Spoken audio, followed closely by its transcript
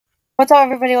What's up,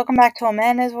 everybody? Welcome back to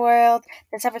Amanda's World.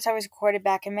 This episode was recorded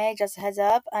back in May, just a heads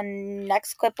up. And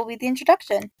next clip will be the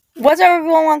introduction. What's up,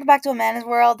 everyone? Welcome back to Amanda's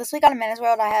World. This week on Amanda's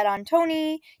World, I had on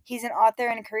Tony. He's an author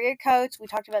and a career coach. We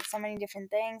talked about so many different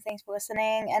things. Thanks for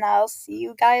listening, and I'll see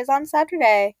you guys on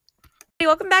Saturday. Hey,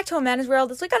 welcome back to Amanda's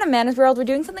World. This week on Amanda's World, we're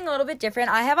doing something a little bit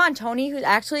different. I have on Tony, who's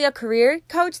actually a career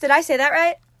coach. Did I say that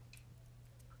right?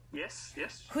 Yes.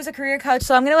 Who's a career coach.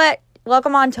 So I'm going to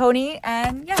welcome on Tony,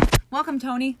 and yeah, welcome,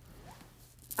 Tony.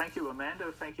 Thank you,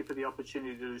 Amanda. Thank you for the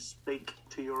opportunity to speak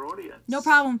to your audience. No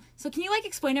problem. So can you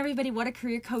explain to everybody what a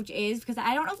career coach is? Because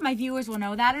I don't know if my viewers will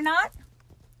know that or not.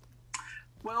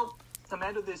 Well,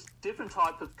 Amanda, there's different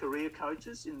types of career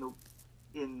coaches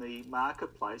in the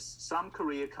marketplace. Some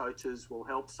career coaches will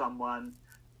help someone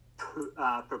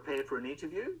prepare for an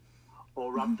interview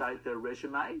or update their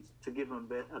resume to give them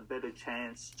a better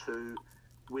chance to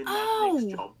win that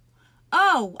next job.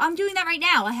 Oh, I'm doing that right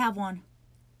now. I have one.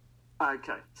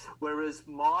 Okay. Whereas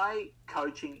my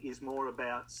coaching is more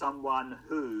about someone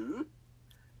who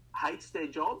hates their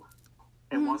job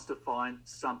and wants to find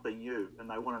something new. And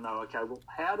they want to know, okay, well,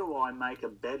 how do I make a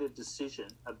better decision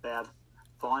about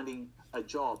finding a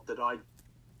job that I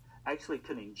actually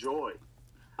can enjoy?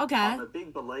 Okay. I'm a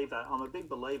big believer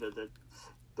that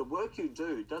the work you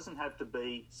do doesn't have to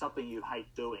be something you hate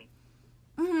doing.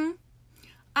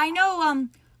 I know,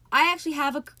 I actually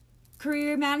have a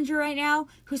career manager right now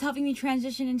who's helping me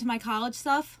transition into my college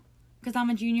stuff because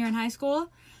I'm a junior in high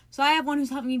school. So I have one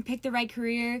who's helping me pick the right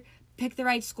career, pick the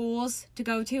right schools to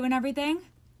go to and everything.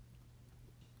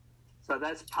 So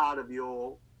that's part of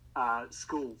your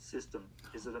school system,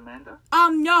 is it, Amanda?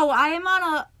 No,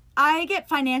 I get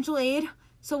financial aid.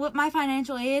 So with my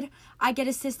financial aid, I get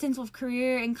assistance with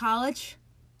career in college.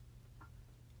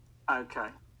 Okay.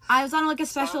 I was on a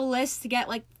special list to get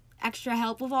extra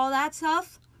help with all that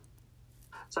stuff.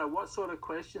 So what sort of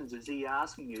questions is he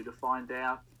asking you to find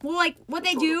out? Well, what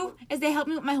they do is they help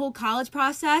me with my whole college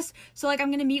process. So, I'm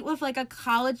going to meet with, a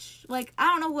college, I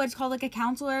don't know what it's called, a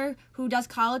counselor who does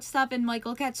college stuff and,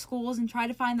 look at schools and try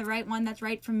to find the right one that's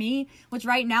right for me, which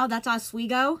right now, that's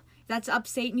Oswego. That's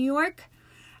upstate New York.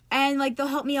 And, they'll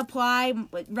help me apply,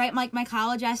 write, my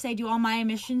college essay, do all my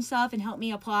admission stuff and help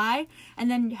me apply. And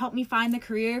then help me find the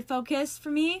career focus for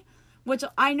me, which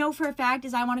I know for a fact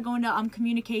is I want to go into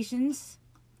communications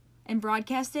and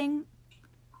broadcasting.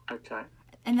 Okay.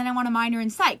 And then I want to minor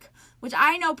in psych, which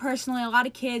I know personally a lot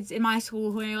of kids in my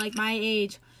school who are my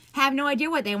age have no idea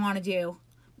what they want to do,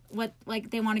 what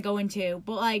they want to go into.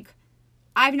 But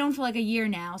I've known for a year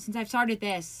now since I've started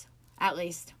this, at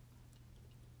least.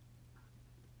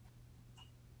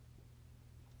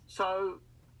 So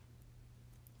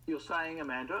you're saying,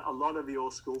 Amanda, a lot of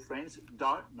your school friends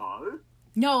don't know.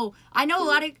 No, I know a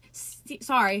lot of.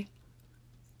 Sorry.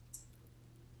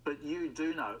 But you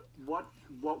do know.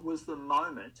 What was the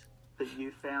moment that you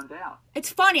found out?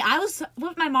 It's funny. I was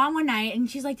with my mom one night, and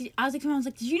she's like, I was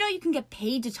like, did you know you can get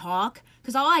paid to talk?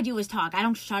 Because all I do is talk. I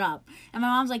don't shut up. And my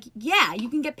mom's like, yeah, you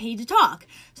can get paid to talk.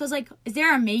 So I was like, is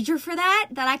there a major for that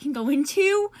I can go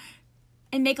into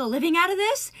and make a living out of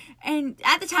this? And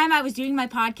at the time, I was doing my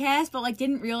podcast, but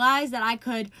didn't realize that I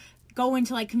could go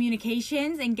into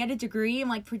communications and get a degree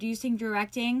in producing,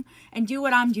 directing, and do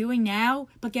what I'm doing now,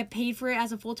 but get paid for it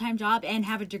as a full-time job and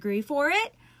have a degree for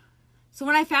it. So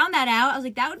when I found that out, I was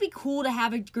like, that would be cool to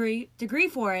have a degree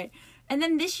for it. And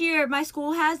then this year, my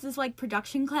school has this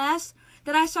production class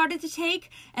that I started to take,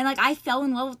 and I fell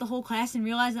in love with the whole class and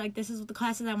realized this is what the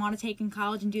classes I want to take in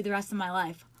college and do the rest of my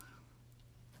life.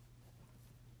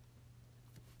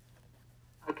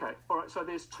 Okay, all right, so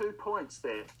there's 2 points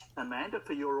there, Amanda,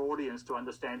 for your audience to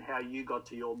understand how you got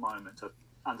to your moment of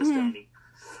understanding.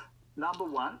 Number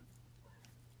one,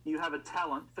 you have a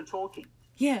talent for talking.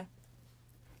 Yeah.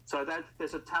 So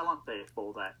there's a talent there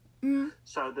for that.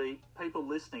 So the people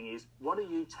listening is, what are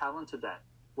you talented at?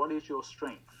 What is your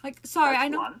strength? Sorry,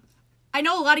 That's I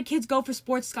know a lot of kids go for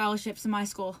sports scholarships in my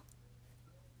school.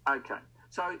 Okay,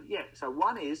 so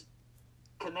one is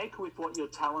connect with what you're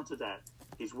talented at.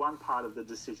 Is one part of the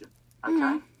decision,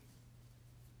 okay?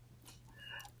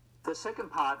 The second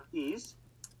part is,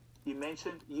 you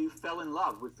mentioned you fell in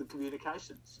love with the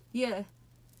communications. Yeah.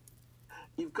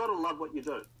 You've got to love what you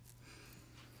do.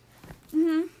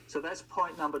 So that's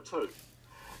point number 2.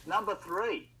 Number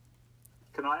 3,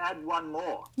 can I add one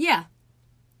more? Yeah.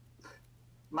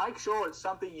 Make sure it's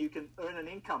something you can earn an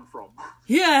income from.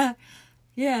 Yeah.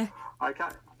 Okay?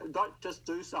 Don't just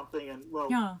do something and,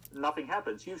 nothing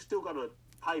happens. You've still got to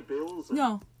pay bills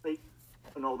and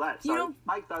and all that. You So know-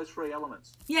 make those three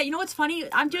elements. Yeah, you know what's funny?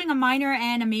 I'm doing a minor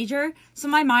and a major. So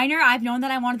my minor, I've known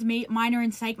that I wanted to minor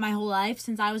in psych my whole life.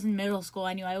 Since I was in middle school,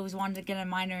 I knew I always wanted to get a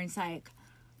minor in psych.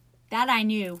 That I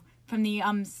knew from the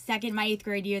my 8th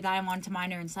grade year that I wanted to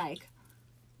minor in psych.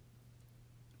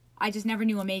 I just never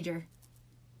knew a major.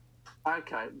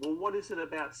 Okay, well, what is it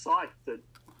about psych that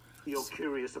you're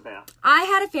curious about? I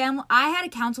had a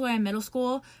counselor in middle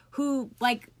school who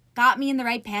like got me in the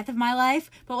right path of my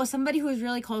life, but was somebody who was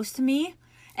really close to me.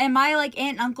 And my like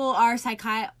aunt and uncle are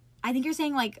I think you're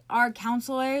saying like are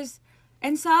counselors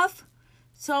and stuff.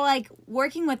 So like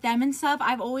working with them and stuff,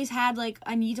 I've always had like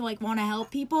a need to like want to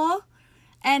help people.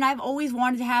 And I've always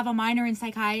wanted to have a minor in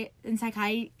psychiatry. I don't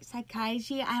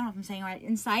know if I'm saying it right,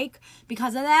 in psych.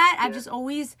 Because of that, I've just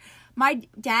always, my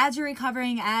dad's a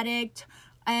recovering addict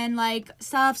and like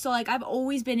stuff. So like I've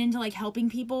always been into like helping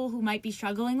people who might be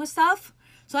struggling with stuff.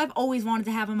 So I've always wanted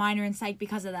to have a minor in psych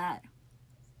because of that.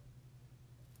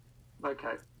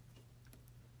 Okay.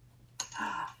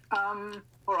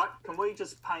 All right, can we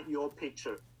just paint your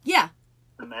picture, Yeah.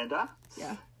 Amanda?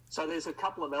 Yeah. So there's a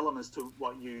couple of elements to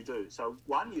what you do. So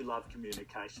one, you love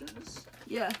communications.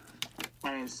 Yeah.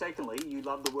 And secondly, you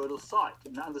love the word of psych.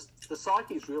 And the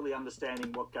psyche is really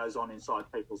understanding what goes on inside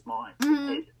people's minds and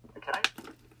head, okay?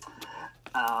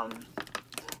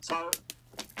 So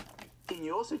in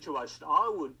your situation,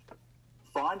 I would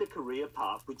find a career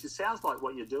path, which sounds like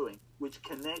what you're doing, which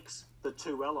connects the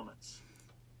two elements.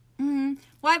 Well,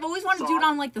 I've always wanted to do it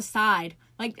on like the side.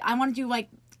 Like I want to do like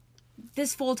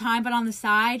this full time, but on the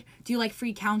side, do like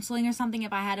free counseling or something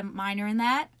if I had a minor in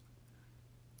that.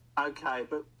 Okay,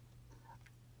 but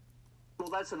well,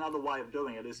 that's another way of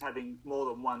doing it, is having more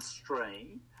than one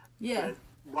stream. Yeah.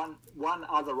 One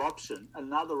other option,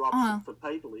 another option for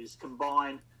people is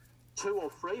combine 2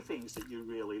 or 3 things that you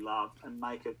really love and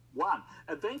make it one.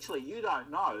 Eventually, you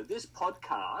don't know, this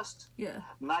podcast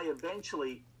may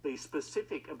eventually be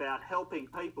specific about helping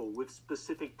people with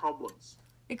specific problems.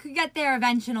 It could get there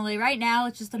eventually. Right now,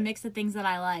 it's just a mix of things that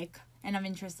I like and I'm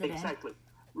interested in. Exactly.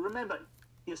 Remember,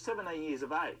 you're 17 years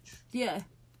of age. Yeah.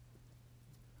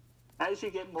 As you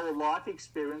get more life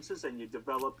experiences and you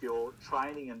develop your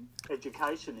training and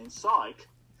education in psych,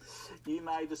 you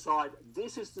may decide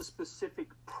this is the specific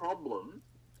problem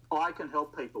I can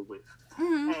help people with.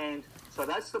 And so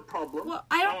that's the problem. Well,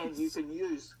 and you can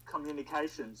use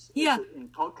communications in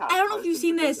podcasts. I don't know if you've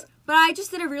seen this, but I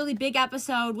just did a really big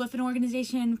episode with an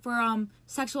organization for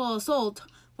sexual assault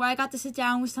where I got to sit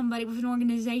down with somebody with an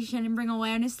organization and bring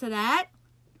awareness to that.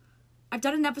 I've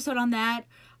done an episode on that.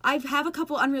 I have a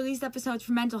couple unreleased episodes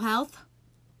for mental health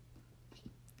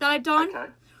that I've done.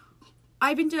 Okay.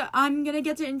 I'm gonna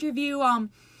get to interview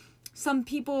some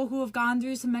people who have gone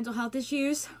through some mental health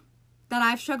issues that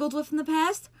I've struggled with in the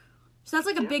past. So that's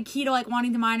like a big key to like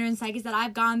wanting to minor in psych, is that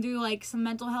I've gone through like some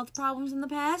mental health problems in the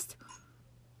past.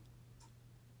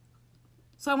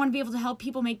 So I want to be able to help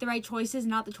people make the right choices,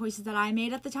 not the choices that I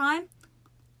made at the time.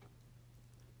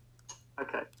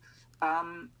 Okay.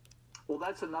 Well,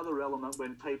 that's another element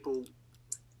when people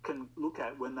can look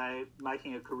at when they're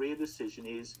making a career decision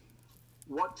is,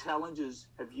 what challenges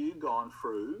have you gone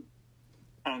through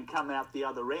and come out the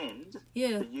other end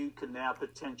that you can now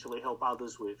potentially help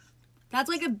others with? That's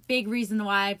like a big reason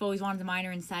why I've always wanted to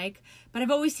minor in psych. But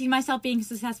I've always seen myself being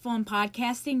successful in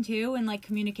podcasting too, and like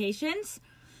communications.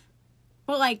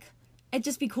 But like, it'd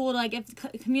just be cool to like,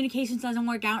 if communications doesn't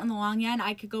work out in the long end,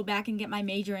 I could go back and get my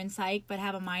major in psych, but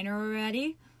have a minor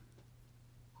already.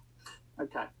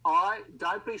 Okay.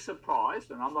 Don't be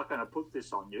surprised, and I'm not going to put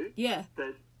this on you. Yeah.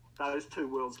 That those two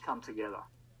worlds come together.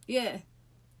 Yeah.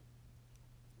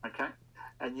 Okay.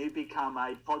 And you become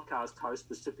a podcast host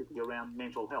specifically around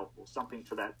mental health or something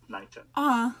to that nature.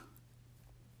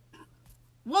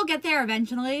 We'll get there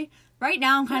eventually. Right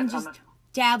now, I'm kind of just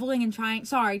dabbling and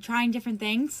trying different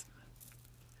things.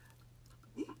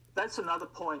 That's another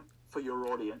point for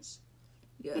your audience.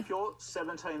 Yeah. If you're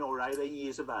 17 or 18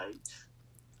 years of age,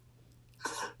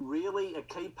 really a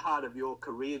key part of your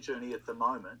career journey at the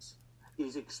moment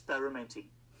is experimenting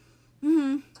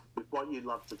with what you'd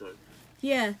love to do.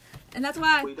 Yeah, and that's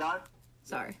why we don't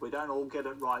all get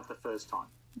it right the first time.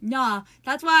 Nah,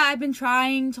 that's why I've been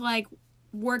trying to like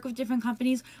work with different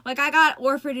companies. Like I got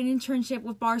offered an internship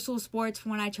with Barstool Sports for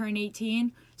when I turn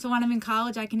 18. So when I'm in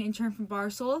college, I can intern from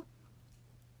Barstool.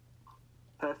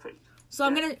 Perfect. So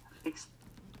I'm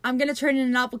gonna turn in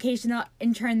an application to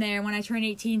intern there when I turn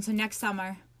 18. So next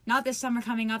summer, not this summer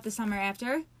coming up, the summer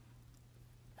after.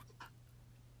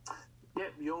 Yeah,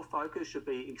 your focus should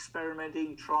be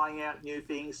experimenting, trying out new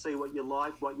things, see what you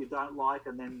like, what you don't like,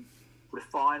 and then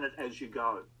refine it as you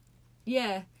go.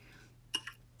 Yeah.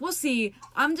 we'll see.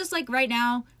 I'm just like right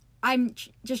now, I'm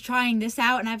just trying this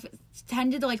out, and I've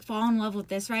tended to like fall in love with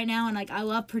this right now. And like I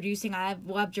love producing, I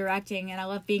love directing, and I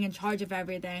love being in charge of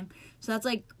everything. So that's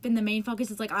like been the main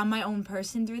focus. It's like I'm my own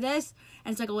person through this,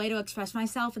 and it's like a way to express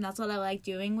myself, and that's what I like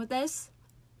doing with this.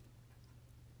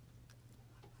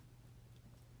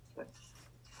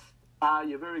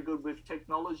 You're very good with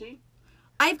technology.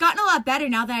 I've gotten a lot better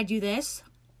now that I do this.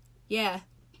 Yeah.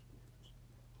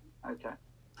 Okay.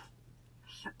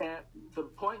 The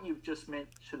point you've just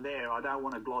mentioned there, I don't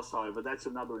want to gloss over. That's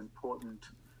another important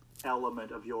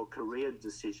element of your career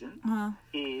decision,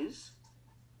 is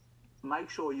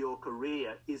make sure your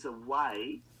career is a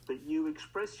way that you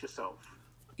express yourself.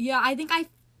 Yeah, I think I've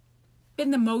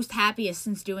been the most happiest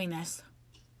since doing this.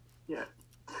 Yeah.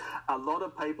 A lot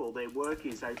of people, their work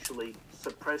is actually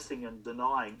suppressing and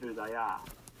denying who they are.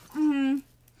 Can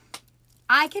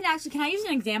I use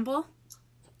an example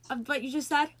of what you just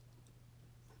said?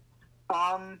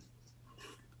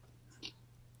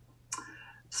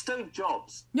 Steve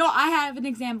Jobs. No, I have an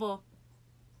example.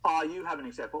 Oh, you have an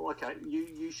example. Okay,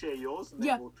 you share yours, and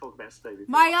then we'll talk about Steve.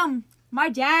 My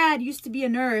dad used to be a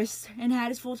nurse and had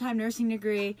his full-time nursing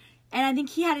degree, and I think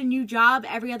he had a new job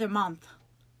every other month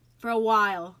for a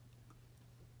while.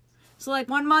 So, like,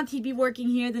 1 month he'd be working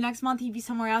here, the next month he'd be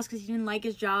somewhere else because he didn't like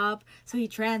his job, so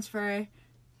he'd transfer.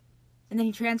 And then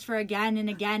he'd transfer again and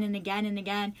again and again and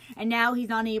again. And now he's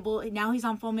on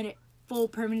full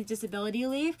permanent disability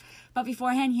leave. But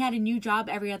beforehand, he had a new job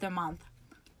every other month.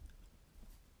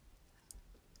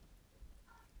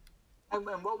 And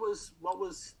what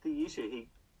was the issue?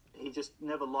 He just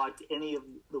never liked any of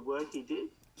the work he did?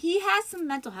 He has some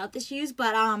mental health issues,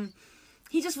 but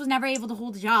he just was never able to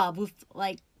hold a job with,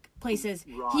 like, places.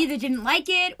 Right. He either didn't like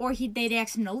it, or they'd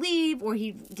ask him to leave, or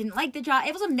he didn't like the job.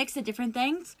 It was a mix of different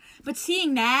things. But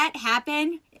seeing that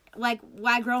happen, like,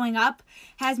 while growing up,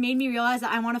 has made me realize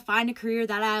that I want to find a career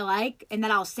that I like and that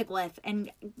I'll stick with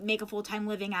and make a full-time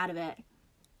living out of it.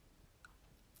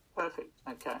 Perfect.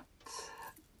 Okay.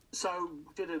 So,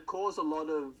 did it cause a lot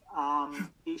of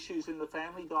issues in the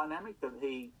family dynamic that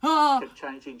he kept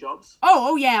changing jobs?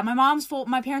 Oh yeah.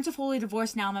 My parents are fully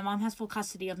divorced now. My mom has full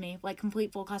custody of me, like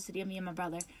complete full custody of me and my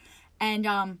brother. And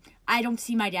I don't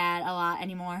see my dad a lot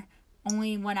anymore.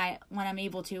 Only when I'm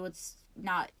able to. It's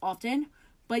not often.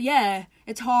 But yeah,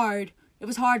 it's hard. It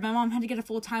was hard. My mom had to get a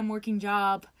full-time working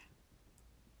job.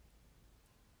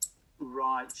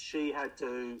 Right. She had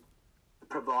to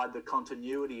provide the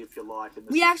continuity, if you like, and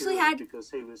the we actually had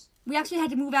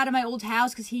to move out of my old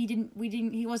house because he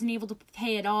wasn't able to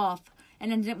pay it off,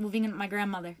 and ended up moving in with my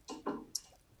grandmother.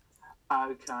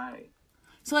 Okay.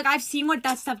 So like I've seen what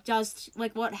that stuff does,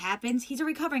 like what happens. He's a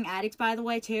recovering addict, by the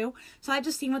way, too. So I've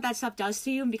just seen what that stuff does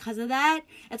to you, and because of that,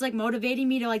 it's like motivating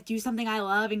me to like do something I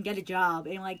love and get a job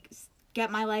and like get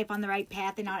my life on the right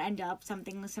path and not end up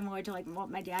something similar to like what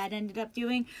my dad ended up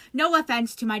doing. No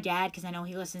offense to my dad, because I know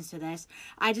he listens to this.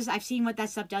 I've seen what that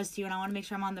stuff does to you, and I want to make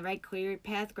sure I'm on the right career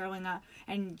path growing up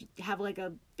and have like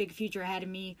a big future ahead of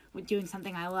me with doing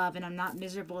something I love, and I'm not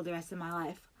miserable the rest of my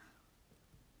life.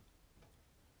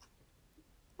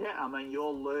 Yeah, I mean,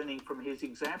 you're learning from his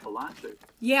example, aren't you?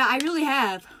 Yeah, I really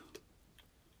have.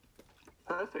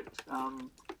 Perfect.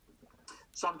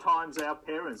 Sometimes our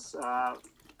parents are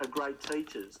great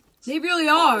teachers. They really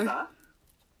are.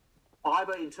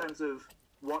 Either in terms of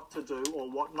what to do or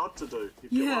what not to do,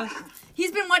 if you like.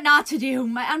 He's been what not to do.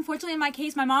 Unfortunately, in my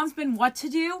case, my mom's been what to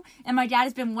do, and my dad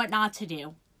has been what not to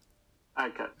do.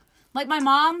 Okay. Like my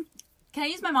mom, can I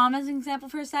use my mom as an example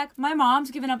for a sec? My mom's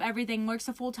given up everything, works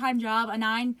a full-time job, a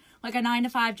 9 to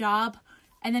 5 job,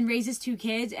 and then raises 2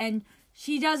 kids, and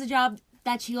she does a job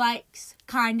that she likes,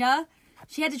 kinda.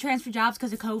 She had to transfer jobs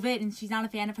because of COVID, and she's not a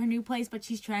fan of her new place, but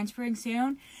she's transferring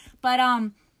soon. But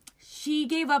she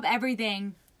gave up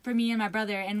everything for me and my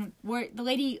brother, and the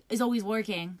lady is always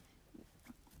working.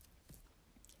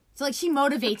 So, like, she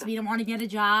motivates me to want to get a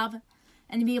job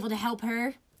and to be able to help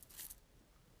her.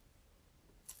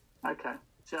 Okay.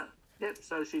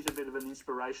 So she's a bit of an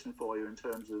inspiration for you in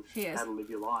terms of how to live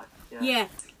your life. Yeah.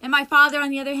 And my father, on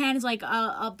the other hand, is like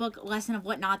a book lesson of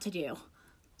what not to do.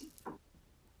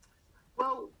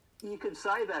 Well, you could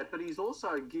say that, but he's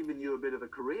also given you a bit of a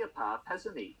career path,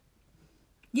 hasn't he?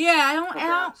 Yeah,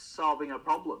 about solving a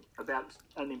problem, about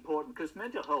an important, because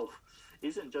mental health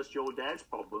isn't just your dad's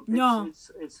problem. No.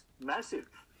 It's massive.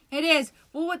 It is.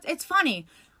 Well, it's funny.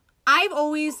 I've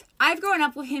grown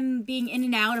up with him being in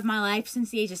and out of my life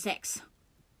since the age of 6.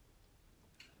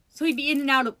 So he'd be in and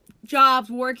out of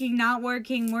jobs, working, not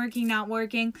working, working, not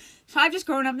working. So I've just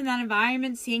grown up in that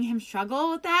environment, seeing him struggle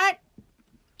with that.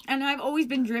 And I've always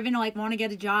been driven to, like, want to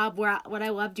get a job what I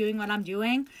love doing, what I'm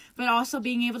doing, but also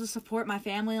being able to support my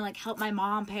family and, like, help my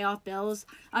mom pay off bills.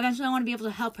 Eventually, I want to be able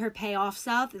to help her pay off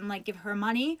stuff and, like, give her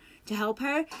money to help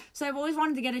her. So I've always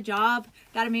wanted to get a job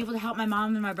that I'm able to help my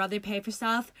mom and my brother pay for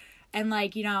stuff and,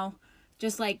 like, you know,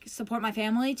 just, like, support my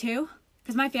family, too.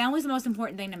 Because my family's the most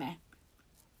important thing to me.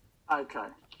 Okay.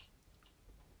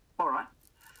 All right.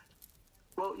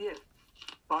 Well, yeah,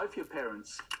 both your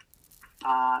parents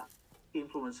are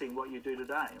influencing what you do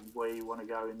today and where you want to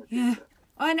go in the future.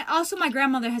 Yeah. And also my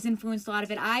grandmother has influenced a lot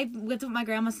of it. I've lived with my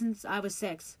grandma since I was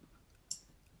 6.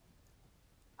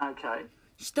 Okay.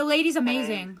 The lady's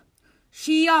amazing. And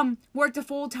she worked a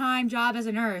full-time job as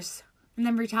a nurse and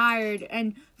then retired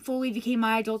and fully became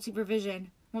my adult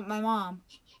supervision with my mom.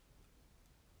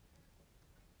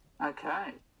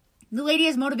 Okay. The lady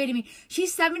has motivated me.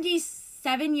 She's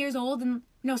 77 years old and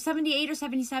 78 or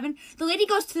 77. The lady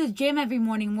goes to the gym every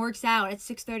morning and works out at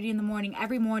 6:30 in the morning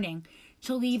every morning.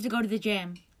 She'll leave to go to the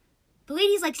gym. The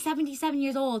lady's like 77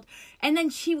 years old. And then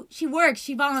she works.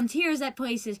 She volunteers at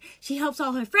places. She helps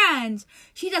all her friends.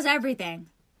 She does everything.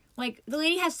 Like, the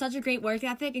lady has such a great work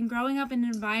ethic, and growing up in an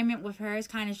environment with her has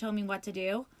kind of shown me what to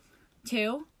do,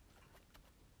 too.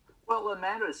 Well,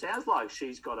 Amanda, it sounds like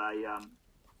she's got a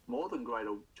more than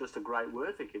just a great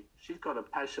work ethic. She's got a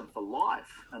passion for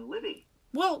life and living.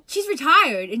 Well, she's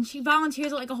retired, and she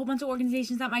volunteers at, like, a whole bunch of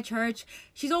organizations at my church.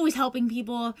 She's always helping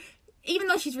people. Even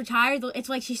though she's retired, it's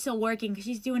like she's still working because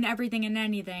she's doing everything and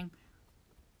anything.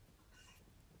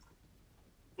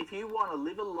 If you want to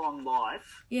live a long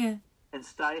life and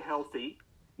stay healthy,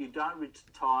 you don't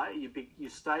retire, you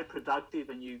stay productive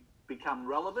and you become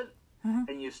relevant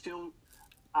and you still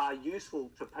are useful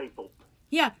to people.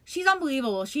 Yeah, she's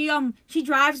unbelievable. She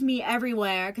drives me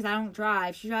everywhere because I don't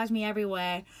drive. She drives me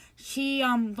everywhere. She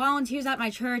volunteers at my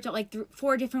church at like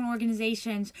 4 different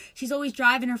organizations. She's always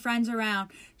driving her friends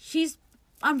around. She's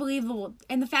unbelievable.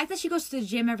 And the fact that she goes to the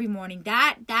gym every morning,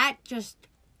 that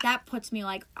puts me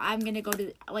like, I'm going to go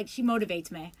to, like, she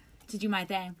motivates me to do my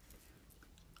thing.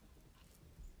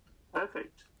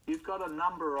 Perfect. You've got a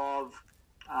number of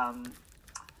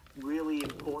really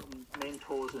important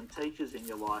mentors and teachers in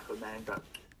your life, Amanda.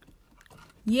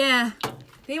 Yeah,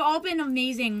 they've all been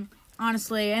amazing,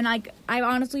 honestly. And I've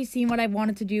honestly seen what I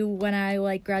wanted to do when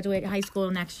I graduate high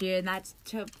school next year, and that's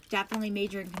to definitely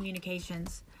major in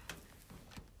communications.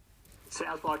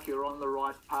 Sounds like you're on the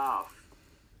right path.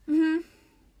 Mhm.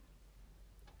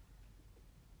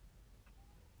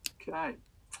 Okay.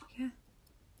 Yeah.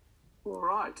 All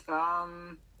right.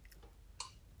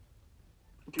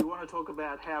 Do you want to talk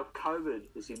about how COVID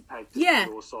has impacted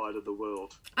your side of the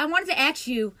world? I wanted to ask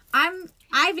you,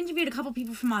 I've interviewed a couple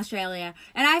people from Australia,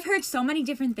 and I've heard so many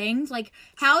different things. Like,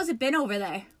 how has it been over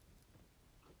there?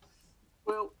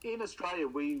 Well, in Australia,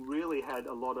 we really had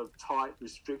a lot of tight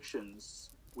restrictions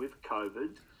with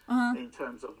COVID in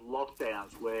terms of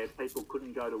lockdowns where people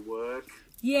couldn't go to work.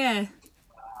 Yeah.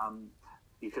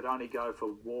 You could only go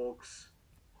for walks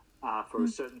for a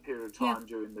certain period of time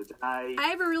during the day. I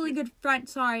have a really good friend.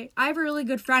 I have a really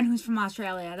good friend who's from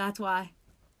Australia. That's why.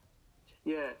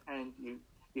 Yeah, and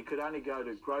you could only go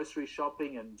to grocery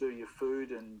shopping and do your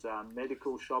food and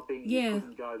medical shopping. Yeah. You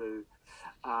couldn't go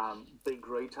to big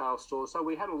retail stores. So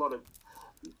we had a lot of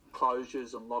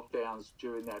closures and lockdowns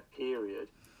during that period.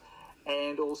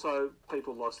 And also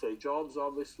people lost their jobs,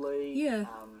 obviously. Yeah.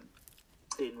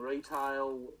 In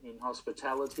retail, in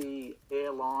hospitality,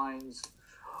 airlines,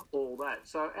 all that.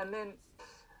 So, and then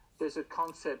there's a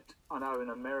concept I know in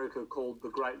America called the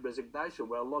Great Resignation,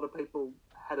 where a lot of people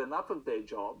had enough of their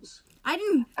jobs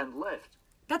and left.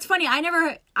 That's funny.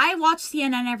 I watch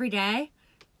CNN every day,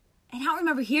 and I don't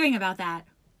remember hearing about that.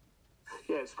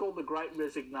 Yeah, it's called the Great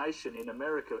Resignation in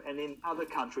America, and in other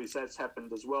countries that's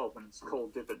happened as well, and it's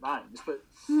called different names. But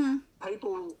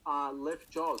people left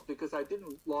jobs because they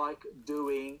didn't like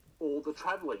doing all the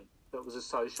travelling that was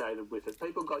associated with it.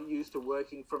 People got used to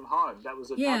working from home. That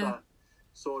was another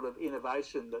sort of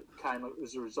innovation that came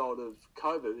as a result of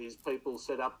COVID, is people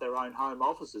set up their own home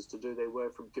offices to do their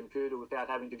work from computer without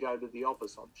having to go to the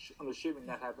office. I'm assuming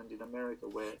that happened in America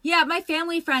where... Yeah, my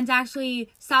family friends actually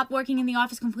stopped working in the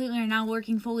office completely and are now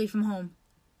working fully from home.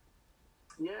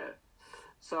 Yeah.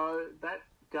 So that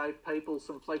gave people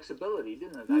some flexibility,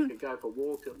 didn't it? They could go for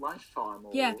walks at lunchtime.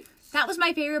 Yeah, that was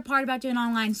my favorite part about doing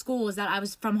online school, is that I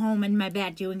was from home in my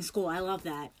bed doing school. I love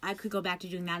that. I could go back to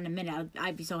doing that in a minute.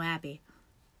 I'd be so happy.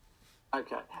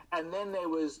 Okay. And then there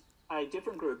was a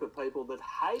different group of people that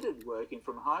hated working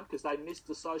from home because they missed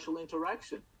the social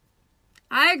interaction.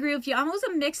 I agree with you. I was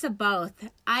a mix of both.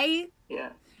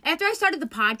 After I started the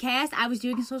podcast, I was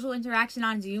doing social interaction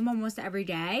on Zoom almost every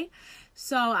day.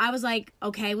 So I was like,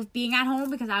 okay with being at home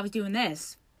because I was doing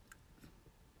this.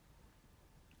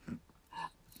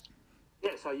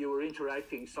 Yeah, so you were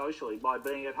interacting socially by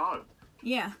being at home.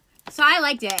 Yeah. So I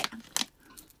liked it.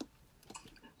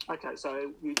 Okay,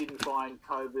 so you didn't find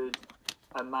COVID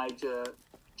a major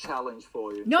challenge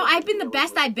for you? No, I've been the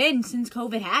best I've been since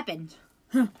COVID happened.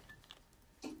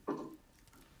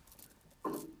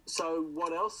 So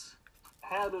what else?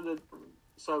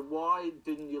 So why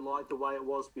didn't you like the way it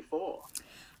was before?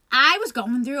 I was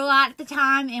going through a lot at the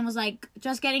time and was like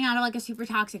just getting out of like a super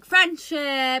toxic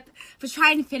friendship, was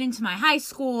trying to fit into my high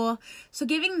school. So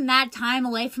giving that time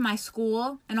away from my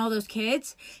school and all those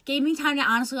kids gave me time to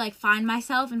honestly like find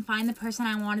myself and find the person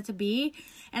I wanted to be.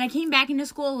 And I came back into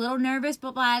school a little nervous,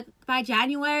 but by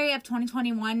January of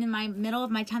 2021, in my middle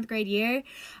of my 10th grade year,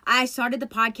 I started the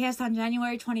podcast on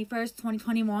January 21st,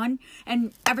 2021.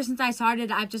 And ever since I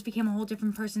started, I've just become a whole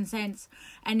different person since.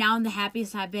 And now I'm the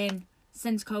happiest I've been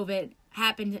since COVID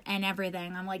happened and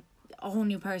everything. I'm like a whole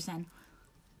new person.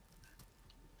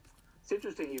 It's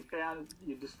interesting.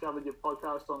 You discovered your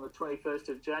podcast on the 21st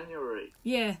of January.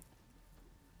 Yeah.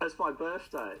 That's my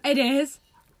birthday. It is.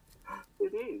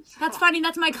 It is. That's funny.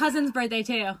 That's my cousin's birthday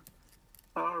too.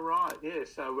 Oh, right. Yeah,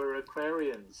 so we're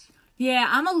Aquarians. Yeah,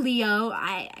 I'm a Leo.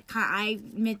 I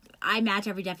match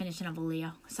every definition of a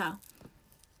Leo. So.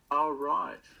 Oh,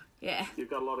 right. Yeah. You've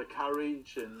got a lot of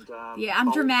courage and yeah,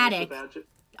 I'm dramatic. About you.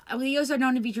 Leos are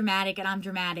known to be dramatic, and I'm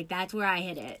dramatic. That's where I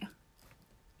hit it.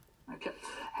 Okay.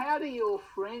 How do your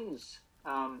friends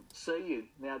see you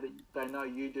now that they know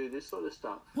you do this sort of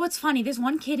stuff? What's funny, there's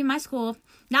one kid in my school,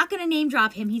 not going to name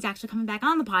drop him, he's actually coming back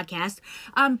on the podcast.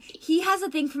 He has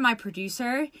a thing for my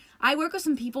producer. I work with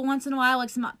some people once in a while, like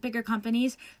some bigger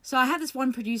companies. So I have this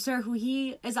one producer who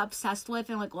he is obsessed with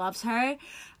and like loves her.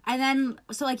 And then,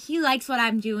 so like he likes what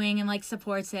I'm doing and like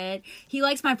supports it. He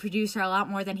likes my producer a lot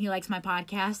more than he likes my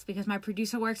podcast because my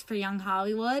producer works for Young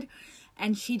Hollywood.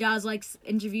 And she does, like,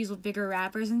 interviews with bigger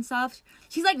rappers and stuff.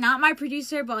 She's, like, not my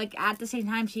producer, but, like, at the same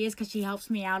time she is because she helps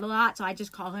me out a lot. So I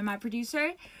just call her my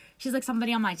producer. She's, like,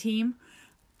 somebody on my team.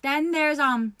 Then there's,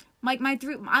 like,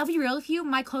 I'll be real with you.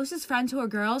 My closest friends who are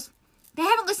girls, they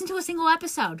haven't listened to a single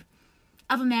episode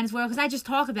of A Man's World because I just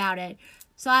talk about it.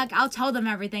 So I'll tell them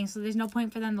everything, so there's no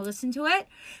point for them to listen to it.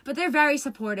 But they're very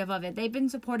supportive of it. They've been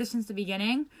supportive since the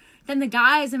beginning. Then the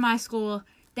guys in my school,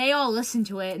 they all listen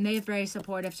to it, and they're very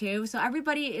supportive, too. So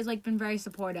everybody has, like, been very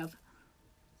supportive.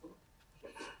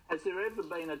 Has there ever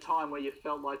been a time where you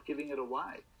felt like giving it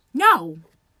away? No.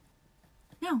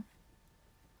 Have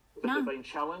there been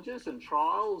challenges and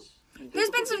trials? There's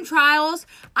been some trials.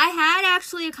 I had,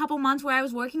 actually, a couple months where I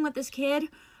was working with this kid,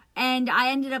 and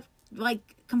I ended up, like,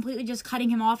 completely just cutting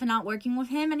him off and not working with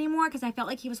him anymore because I felt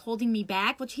like he was holding me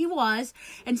back, which he was.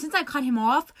 And since I cut him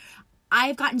off,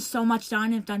 I've gotten so much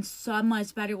done. I've done so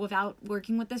much better without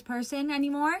working with this person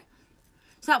anymore.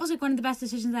 So that was like one of the best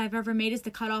decisions I've ever made is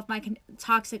to cut off my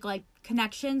toxic like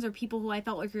connections or people who I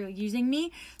felt like were using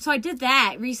me. So I did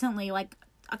that recently, like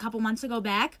a couple months ago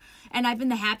back, and I've been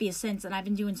the happiest since, and I've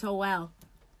been doing so well.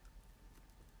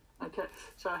 Okay,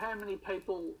 so how many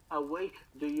people a week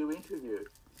do you interview?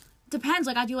 Depends.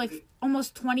 Like I do like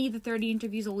almost 20 to 30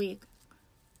 interviews a week.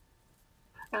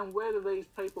 And where do these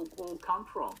people all come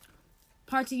from?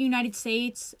 Parts of the United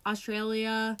States,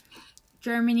 Australia,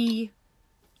 Germany,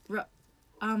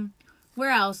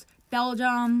 where else?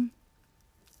 Belgium.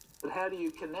 But how do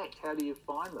you connect? How do you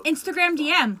find them? Instagram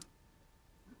DM.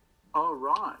 Oh,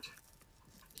 right.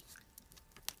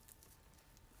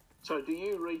 So do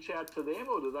you reach out to them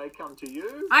or do they come to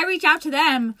you? I reach out to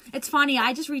them. It's funny.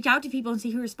 I just reach out to people and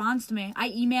see who responds to me. I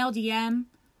email, DM.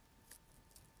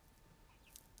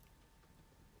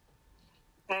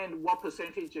 And what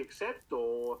percentage accept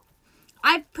or?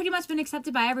 I've pretty much been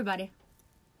accepted by everybody.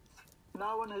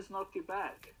 No one has knocked you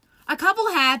back? A couple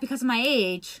have because of my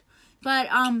age. But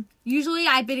usually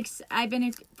I've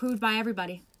been approved by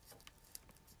everybody.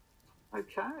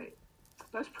 Okay.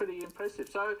 That's pretty impressive.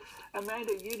 So,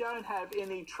 Amanda, you don't have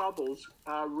any troubles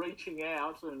reaching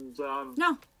out and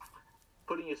No.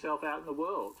 putting yourself out in the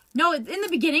world? No, in the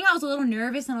beginning I was a little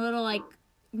nervous and a little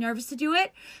nervous to do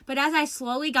it, but as I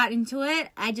slowly got into it,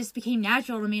 I just became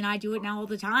natural to me, and I do it now all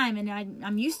the time, and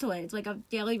I'm used to it. It's like a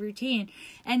daily routine,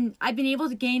 and I've been able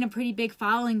to gain a pretty big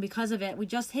following because of it. We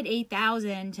just hit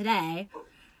 8,000 today,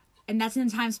 and that's in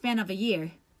the time span of a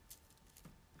year.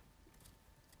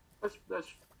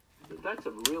 That's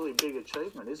a really big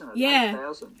achievement, isn't it? Yeah.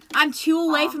 8,000. I'm 2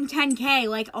 away from 10K.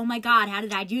 Like, oh my God, how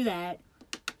did I do that?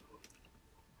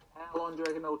 How long do you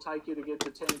reckon it'll take you to get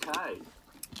to 10K?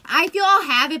 I feel I'll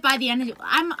have it by the end of...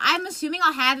 I'm assuming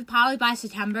I'll have it probably by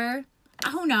September.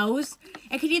 Who knows?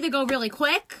 It could either go really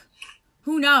quick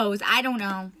Who knows? I don't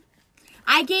know.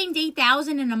 I gained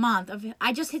 8,000 in a month.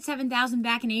 I just hit 7,000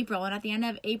 back in April, and at the end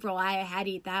of April, I had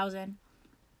 8,000.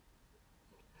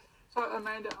 So,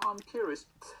 Amanda, I'm curious.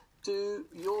 Do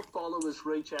your followers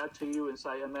reach out to you and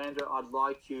say, Amanda, I'd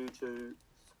like you to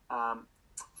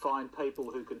find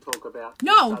people who can talk about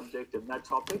this subject and that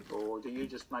topic, or do you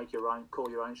just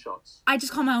call your own shots? I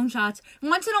just call my own shots.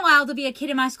 Once in a while, there'll be a kid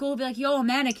in my school be like, yo,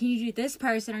 Amanda, can you do this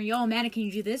person? Or yo, Amanda, can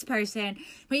you do this person?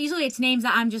 But usually it's names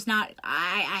that I'm just not,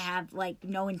 I have, like,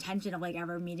 no intention of, like,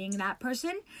 ever meeting that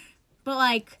person. But,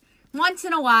 like, once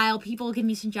in a while, people give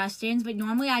me suggestions, but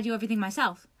normally I do everything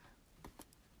myself.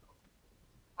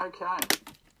 Okay.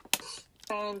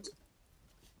 And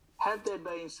have there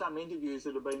been some interviews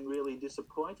that have been really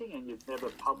disappointing and you've never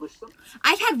published them?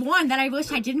 I've had one that I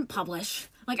wish I didn't publish.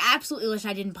 Like, I absolutely wish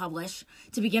I didn't publish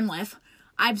to begin with.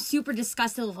 I'm super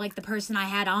disgusted with, like, the person I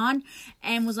had on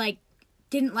and was, like,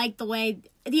 didn't like the way...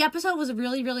 The episode was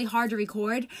really, really hard to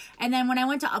record. And then when I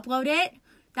went to upload it,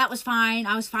 that was fine.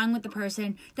 I was fine with the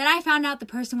person. Then I found out the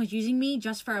person was using me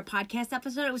just for a podcast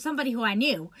episode. It was somebody who I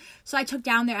knew. So I took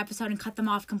down their episode and cut them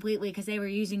off completely because they were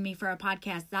using me for a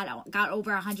podcast that got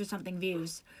over 100-something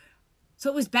views. So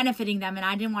it was benefiting them, and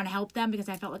I didn't want to help them because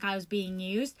I felt like I was being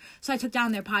used. So I took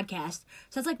down their podcast.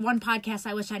 So that's like one podcast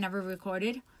I wish I never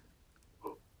recorded.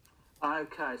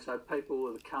 Okay, so people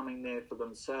are coming there for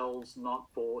themselves, not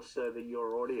for serving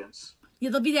your audience. Yeah,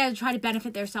 they'll be there to try to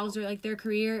benefit themselves or, like, their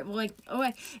career. Well, like,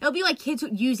 it'll be like kids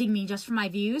using me just for my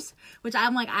views, which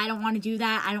I'm like, I don't want to do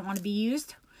that. I don't want to be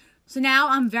used. So now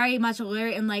I'm very much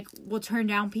alert and, like, will turn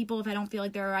down people if I don't feel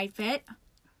like they're a right fit.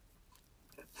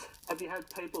 Have you had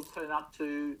people turn up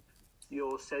to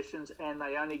your sessions and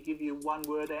they only give you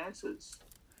one-word answers?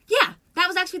 Yeah, that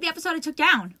was actually the episode I took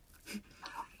down.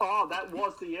 Oh, that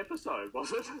was the episode,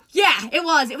 was it? Yeah, it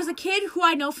was. It was a kid who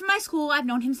I know from my school. I've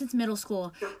known him since middle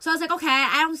school. So I was like, okay,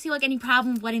 I don't see, like, any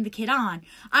problem with letting the kid on.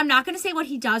 I'm not going to say what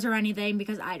he does or anything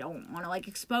because I don't want to, like,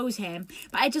 expose him.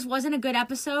 But it just wasn't a good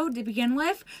episode to begin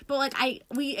with. But, like,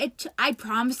 I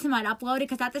promised him I'd upload it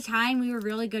because at the time we were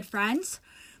really good friends.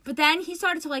 But then he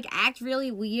started to, like, act really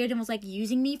weird and was, like,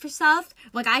 using me for stuff.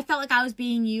 Like, I felt like I was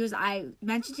being used. I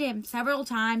mentioned to him several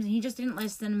times, and he just didn't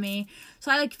listen to me.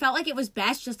 So I, like, felt like it was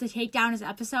best just to take down his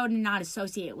episode and not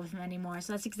associate with him anymore.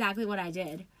 So that's exactly what I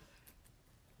did.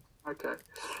 Okay.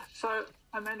 So,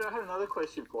 Amanda, I have another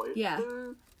question for you. Yeah.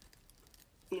 Who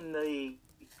in the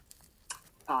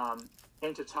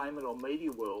entertainment or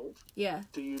media world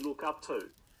do you look up to?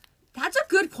 That's a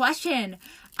good question.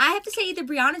 I have to say either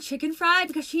Brianna Chicken Fry,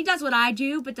 because she does what I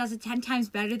do, but does it 10 times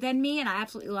better than me, and I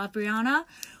absolutely love Brianna.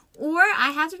 Or,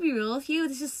 I have to be real with you,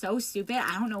 this is so stupid.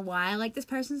 I don't know why I like this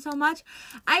person so much.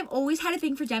 I've always had a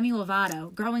thing for Demi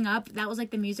Lovato. Growing up, that was,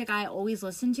 like, the music I always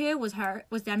listened to, was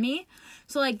Demi.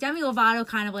 So, like, Demi Lovato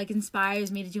kind of, like,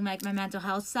 inspires me to do, like, my mental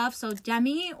health stuff. So,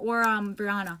 Demi or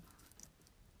Brianna.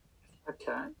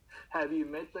 Okay. Have you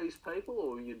met these people,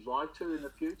 or you'd like to in the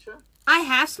future? I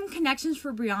have some connections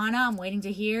for Brianna. I'm waiting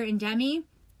to hear. And Demi,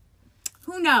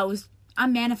 who knows?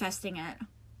 I'm manifesting it.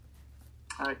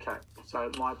 Okay. So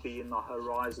it might be in the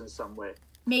horizon somewhere.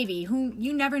 Maybe.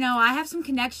 You never know. I have some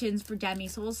connections for Demi,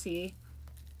 so we'll see.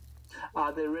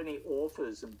 Are there any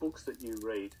authors and books that you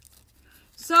read?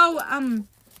 So, I'm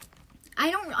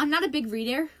not a big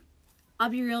reader. I'll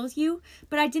be real with you,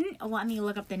 but let me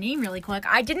look up the name really quick.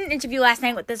 I did an interview last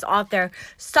night with this author.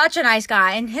 Such a nice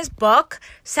guy, and his book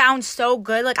sounds so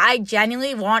good. Like, I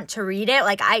genuinely want to read it.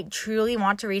 Like, I truly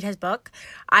want to read his book.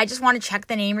 I just want to check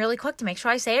the name really quick to make sure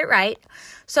I say it right.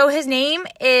 So, his name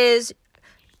is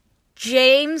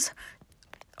James...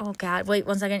 Oh, God. Wait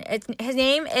 1 second. His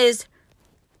name is...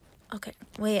 Okay.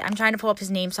 Wait, I'm trying to pull up his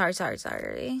name.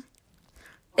 Sorry.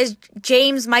 Is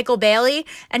James Michael Bailey,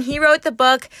 and he wrote the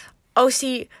book...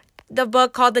 the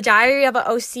book called The Diary of an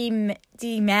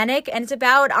OCD Manic, and it's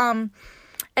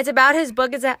about his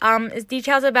book. It's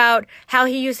details about how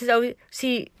he used his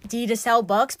OCD to sell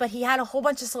books, but he had a whole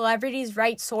bunch of celebrities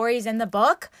write stories in the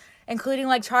book, including,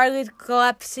 like, Charlie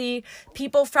Gillespie,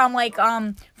 people from, like,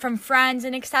 from Friends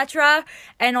and etc.,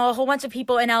 and a whole bunch of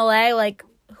people in LA, like,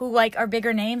 who, like, are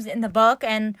bigger names in the book,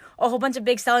 and a whole bunch of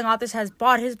big selling authors has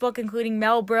bought his book, including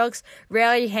Mel Brooks,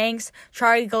 Ray Hanks,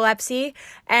 Charlie Gillespie,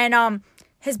 and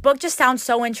his book just sounds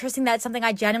so interesting that it's something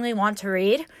I genuinely want to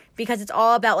read, because it's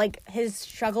all about, like, his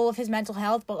struggle with his mental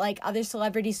health, but, like, other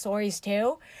celebrity stories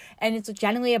too, and it's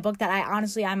genuinely a book that I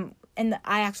actually am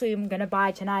gonna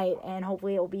buy tonight, and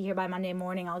hopefully it will be here by Monday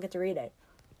morning. I'll get to read it.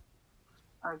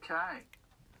 Okay.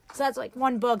 So that's, like,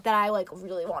 one book that I, like,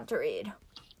 really want to read.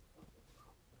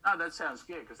 Oh, that sounds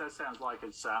good, because that sounds like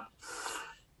it's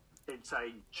it's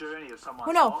a journey of someone's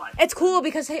Well, no, life. it's cool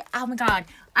because oh my god,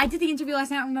 I did the interview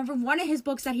last night. I remember one of his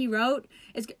books that he wrote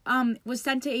was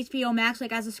sent to HBO Max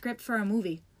like as a script for a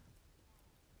movie.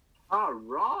 Oh,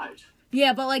 right.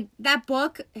 Yeah, but like that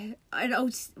book, oh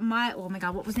my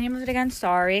god, what was the name of it again?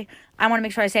 Sorry, I want to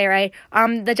make sure I say it right.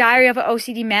 The Diary of an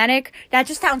OCD Manic. That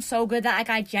just sounds so good that like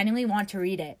I genuinely want to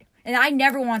read it, and I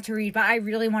never want to read, but I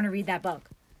really want to read that book.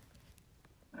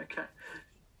 Okay.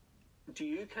 Do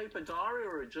you keep a diary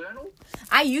or a journal?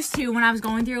 I used to when I was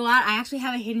going through a lot. I actually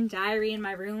have a hidden diary in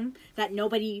my room that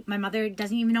my mother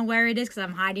doesn't even know where it is because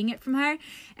I'm hiding it from her.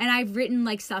 And I've written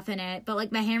like stuff in it, but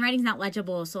like my handwriting's not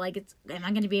legible. So like, am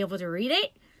I going to be able to read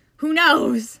it? Who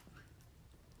knows?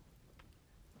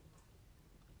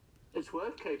 It's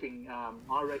worth keeping.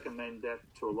 I recommend that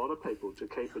to a lot of people to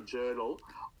keep a journal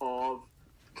of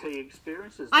key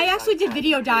experiences. I actually did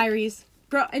video diaries.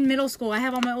 Bro, in middle school, I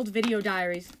have all my old video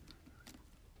diaries.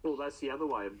 Well, that's the other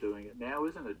way of doing it now,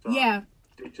 isn't it? Yeah.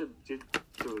 Do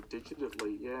it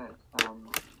digitally, yeah.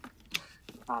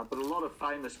 But a lot of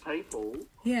famous people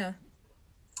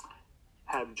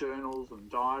have journals and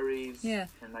diaries. Yeah.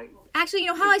 And they actually, you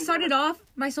know how I started off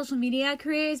my social media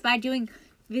career is by doing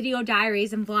video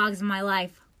diaries and vlogs of my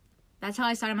life. That's how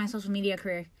I started my social media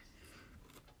career.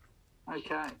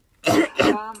 Okay.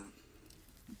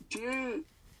 Do you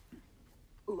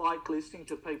like listening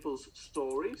to people's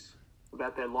stories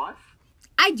about their life?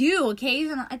 I do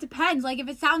occasionally. It depends. Like if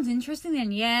it sounds interesting,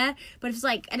 then yeah. But if it's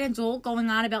like an adult going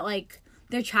on about like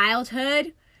their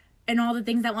childhood and all the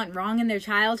things that went wrong in their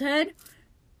childhood,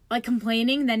 like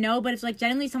complaining, then no. But if it's like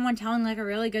generally someone telling like a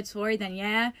really good story, then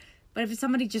yeah. But if it's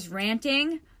somebody just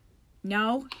ranting,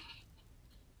 no.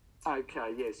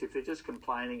 Okay, yes. If they're just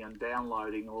complaining and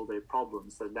downloading all their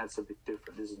problems, then that's a bit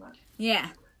different, isn't it? Yeah.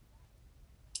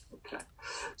 Okay.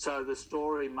 So the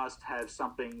story must have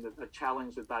something, a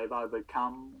challenge that they've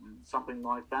overcome, something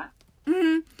like that?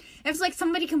 Mm-hmm. If it's like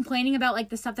somebody complaining about like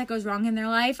the stuff that goes wrong in their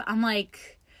life, I'm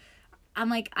like,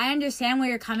 I understand where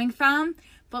you're coming from,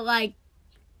 but like,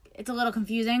 it's a little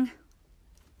confusing.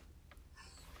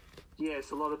 Yes,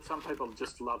 some people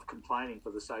just love complaining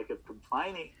for the sake of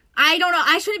complaining. I don't know.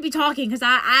 I shouldn't be talking because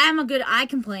I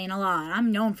complain a lot.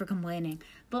 I'm known for complaining,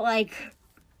 but like,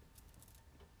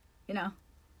 you know.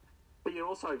 But you're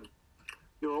also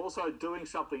doing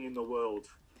something in the world,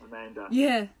 Amanda.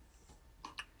 Yeah.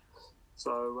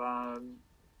 So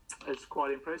it's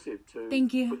quite impressive to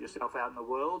Thank you. put yourself out in the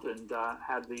world and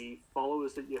have the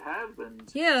followers that you have, and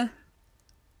yeah.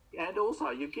 And also,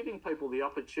 you're giving people the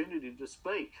opportunity to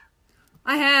speak.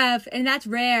 I have, and that's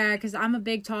rare because I'm a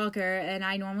big talker, and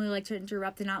I normally like to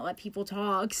interrupt and not let people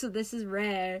talk. So this is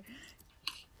rare.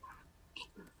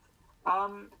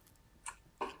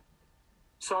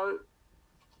 So,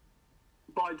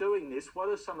 by doing this, what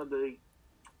are some of the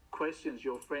questions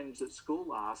your friends at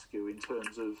school ask you in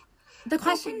terms of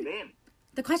helping them?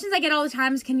 The questions I get all the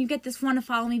time is, can you get this one to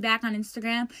follow me back on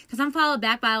Instagram? Because I'm followed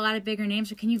back by a lot of bigger names.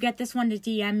 So can you get this one to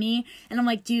DM me? And I'm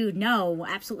like, dude, no,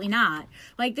 absolutely not.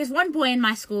 Like, there's one boy in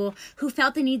my school who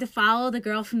felt the need to follow the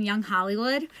girl from Young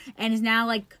Hollywood and is now,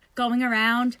 like, going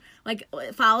around, like,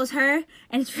 follows her.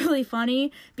 And it's really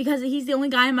funny because he's the only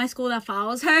guy in my school that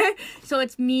follows her. So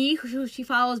it's me who she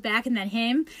follows back and then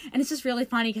him. And it's just really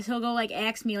funny because he'll go, like,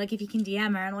 ask me, like, if he can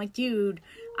DM her. And I'm like, dude,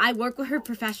 I work with her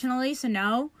professionally, so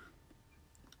no.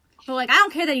 But, like, I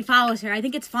don't care that he follows her. I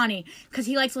think it's funny because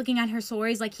he likes looking at her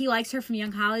stories. Like, he likes her from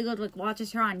Young Hollywood, like,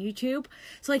 watches her on YouTube.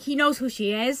 So, like, he knows who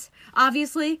she is,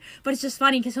 obviously. But it's just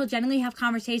funny because he'll generally have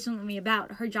conversations with me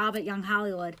about her job at Young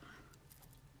Hollywood.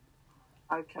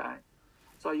 Okay.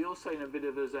 So you're seeing a bit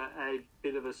of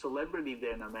a celebrity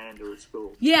then, Amanda, at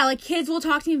school. Yeah, like, kids will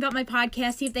talk to me about my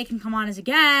podcast, see if they can come on as a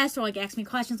guest, or, like, ask me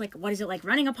questions like, what is it like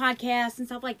running a podcast and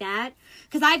stuff like that.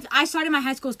 Because I started my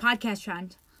high school's podcast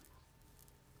trend.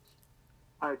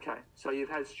 Okay, so you've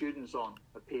had students on,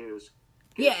 appears.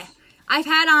 Yeah, I've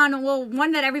had on, well,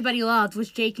 one that everybody loved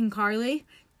was Jake and Carly.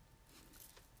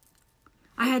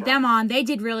 I had them on. They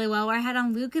did really well. I had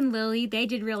on Luke and Lily. They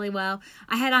did really well.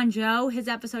 I had on Joe. His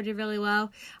episode did really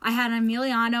well. I had on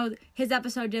Emiliano. His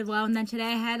episode did well. And then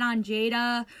today I had on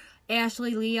Jada,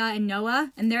 Ashley, Leah, and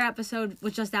Noah. And their episode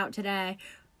was just out today.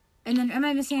 And then, am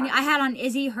I missing any? I had on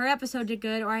Izzy. Her episode did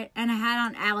good. And I had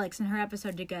on Alex, and her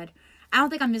episode did good. I don't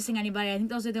think I'm missing anybody. I think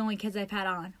those are the only kids I've had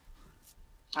on.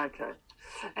 Okay.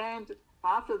 And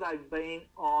after they've been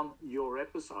on your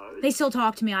episode... They still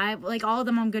talk to me. All of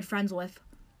them I'm good friends with.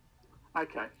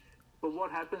 Okay. But what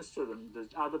happens to them? Do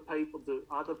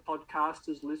other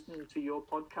podcasters listening to your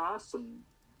podcasts?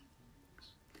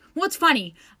 Well, it's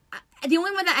funny. The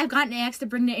only one that I've gotten asked to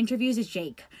bring to interviews is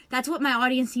Jake. That's what my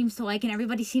audience seems to like, and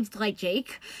everybody seems to like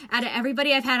Jake. Out of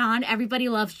everybody I've had on, everybody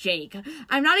loves Jake.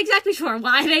 I'm not exactly sure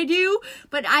why they do,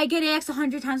 but I get asked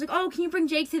 100 times, like, oh, can you bring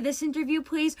Jake to this interview,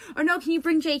 please? Or no, can you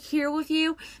bring Jake here with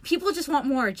you? People just want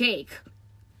more Jake.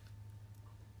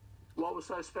 What was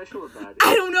so special about it?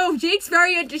 I don't know. Jake's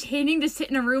very entertaining to sit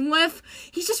in a room with.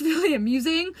 He's just really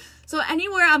amusing. So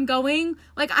anywhere I'm going,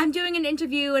 like I'm doing an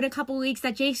interview in a couple weeks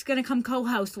that Jake's going to come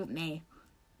co-host with me.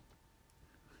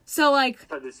 So like...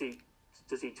 So does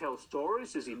he tell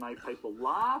stories? Does he make people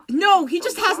laugh? No, he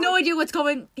just has no idea what's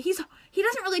going... He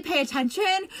doesn't really pay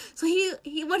attention. So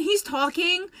he when he's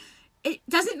talking, it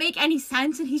doesn't make any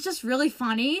sense. And he's just really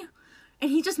funny.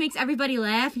 And he just makes everybody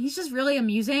laugh. And he's just really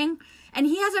amusing. And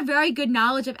he has a very good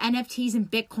knowledge of NFTs and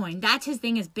Bitcoin. That's his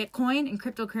thing, is Bitcoin and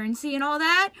cryptocurrency and all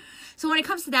that. So when it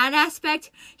comes to that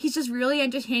aspect, he's just really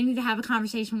entertaining to have a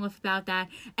conversation with about that.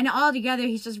 And all together,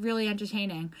 he's just really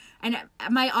entertaining. And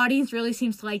my audience really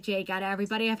seems to like Jake. Out of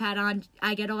everybody I've had on,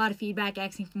 I get a lot of feedback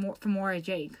asking for more of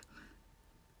Jake.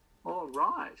 All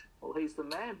right. Well, he's the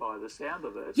man by the sound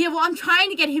of it. Yeah, well, I'm trying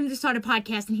to get him to start a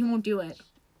podcast, and he won't do it.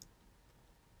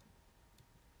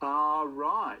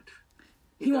 Right.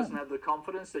 He doesn't have the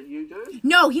confidence that you do?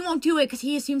 No, he won't do it because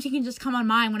he assumes he can just come on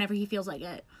mine whenever he feels like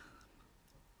it.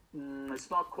 It's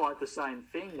not quite the same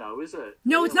thing, though, is it?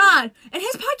 No, it's not. And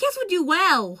his podcast would do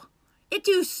well. It'd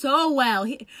do so well.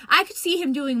 I could see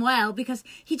him doing well because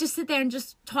he'd just sit there and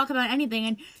just talk about anything.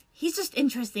 And he's just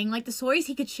interesting. Like, the stories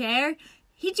he could share,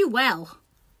 he'd do well.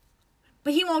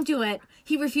 But he won't do it.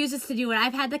 He refuses to do it.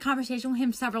 I've had the conversation with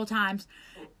him several times.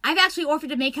 I've actually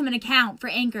offered to make him an account for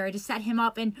Anchor to set him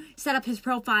up and set up his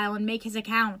profile and make his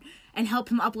account and help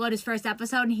him upload his first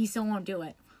episode, and he still won't do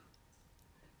it.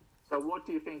 So what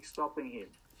do you think's stopping him?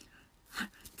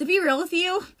 To be real with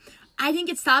you, I think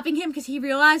it's stopping him because he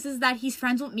realizes that he's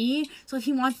friends with me, so if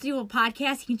he wants to do a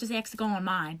podcast, he can just ask to go on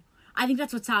mine. I think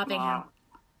that's what's stopping him.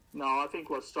 No, I think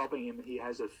what's stopping him, he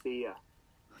has a fear.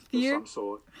 Fear? Of some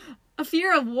sort. A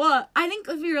fear of what? I think,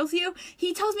 to be real with you,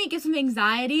 he tells me it gives him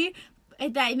anxiety,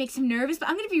 that it makes him nervous, but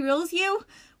I'm going to be real with you.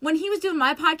 When he was doing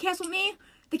my podcast with me,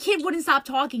 the kid wouldn't stop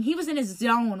talking. He was in his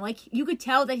zone. Like, you could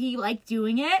tell that he liked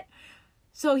doing it.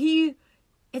 So he's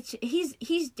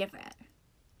different.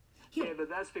 Yeah, but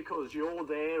that's because you're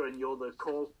there and you're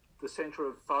the center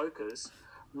of focus.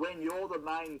 When you're the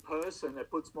main person,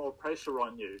 it puts more pressure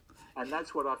on you. And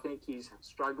that's what I think he's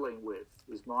struggling with,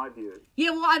 is my view.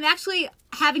 Yeah, well, I'm actually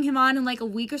having him on in like a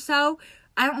week or so.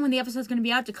 I don't know when the episode's going to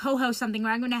be out, to co-host something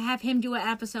where I'm going to have him do an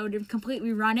episode and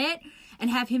completely run it and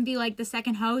have him be like the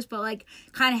second host, but like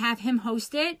kind of have him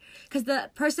host it. Because the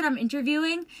person I'm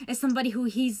interviewing is somebody who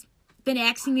he's been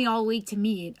asking me all week to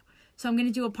meet. So I'm going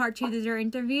to do a part 2 of their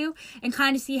interview and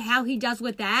kind of see how he does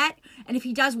with that. And if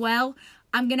he does well,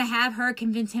 I'm going to have her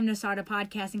convince him to start a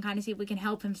podcast and kind of see if we can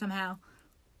help him somehow.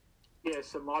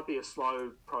 Yes, it might be a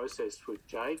slow process with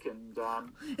Jake. And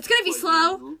it's going to be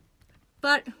slow,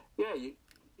 but... Yeah,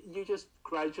 you just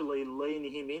gradually lean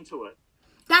him into it.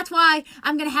 That's why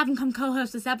I'm going to have him come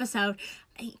co-host this episode.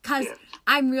 Because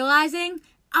I'm realizing...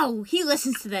 Oh, he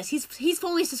listens to this. He's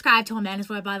fully subscribed to Amanda's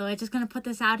Word, by the way. Just going to put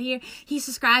this out here. He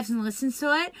subscribes and listens to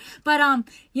it. But,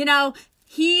 you know,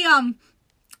 he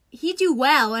do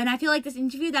well. And I feel like this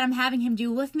interview that I'm having him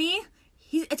do with me,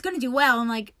 it's going to do well. And,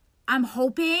 like, I'm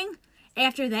hoping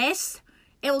after this,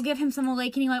 it will give him some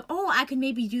awakening. Like, oh, I could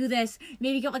maybe do this.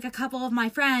 Maybe get, like, a couple of my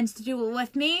friends to do it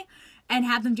with me. And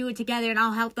have them do it together, and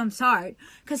I'll help them start.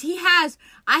 Because he has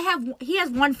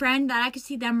one friend that I could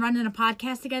see them running a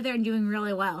podcast together and doing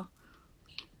really well.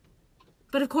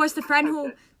 But of course,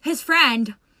 his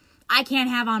friend, I can't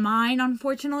have on mine,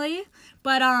 unfortunately.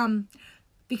 But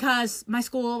because my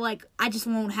school, like, I just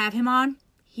won't have him on.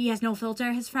 He has no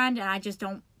filter, his friend, and I just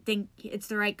don't think it's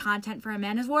the right content for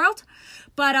Amanda's World.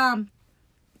 But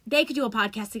they could do a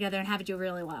podcast together and have it do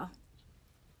really well.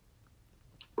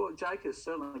 Well, Jake has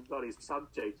certainly got his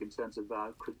subject in terms of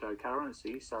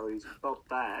cryptocurrency, so he's got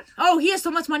that. Oh, he has so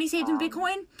much money saved in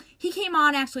Bitcoin. He came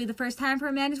on, actually, the first time for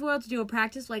Amanda's World to do a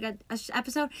practice, like a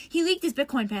episode. He leaked his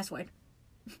Bitcoin password.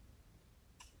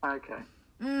 Okay.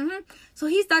 So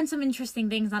he's done some interesting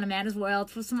things on Amanda's World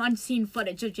for some unseen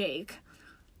footage of Jake.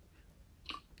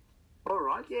 All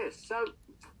right, yes. So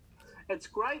it's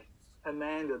great,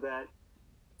 Amanda, that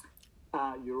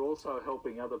you're also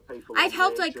helping other people on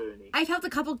their journey. I've helped a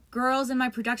couple girls in my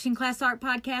production class start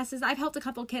podcasts. I've helped a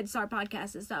couple kids start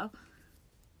podcasts, so.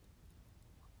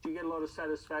 Do you get a lot of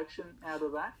satisfaction out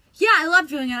of that? Yeah, I love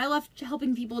doing it. I love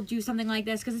helping people do something like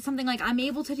this because it's something like I'm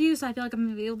able to do, so I feel like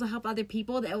I'm able to help other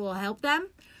people that will help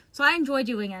them. So I enjoy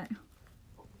doing it.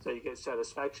 So you get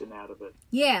satisfaction out of it?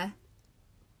 Yeah.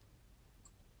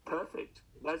 Perfect.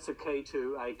 that's the key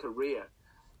to a career,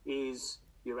 is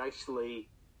you're actually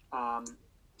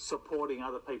supporting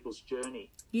other people's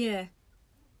journey. Yeah.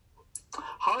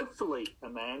 Hopefully,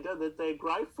 Amanda, that they're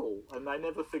grateful and they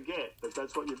never forget that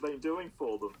that's what you've been doing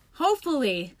for them.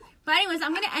 Hopefully. But anyways,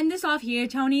 I'm going to end this off here,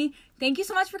 Tony. Thank you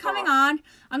so much for coming on.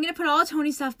 I'm going to put all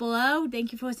Tony's stuff below.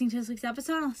 Thank you for listening to this week's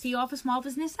episode. I'll see you all for Small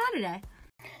Business Saturday.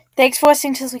 Thanks for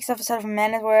listening to this week's episode of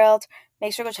Amanda's World.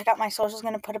 Make sure to go check out my socials. I'm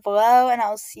going to put it below. And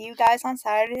I'll see you guys on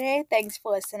Saturday. Thanks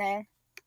for listening.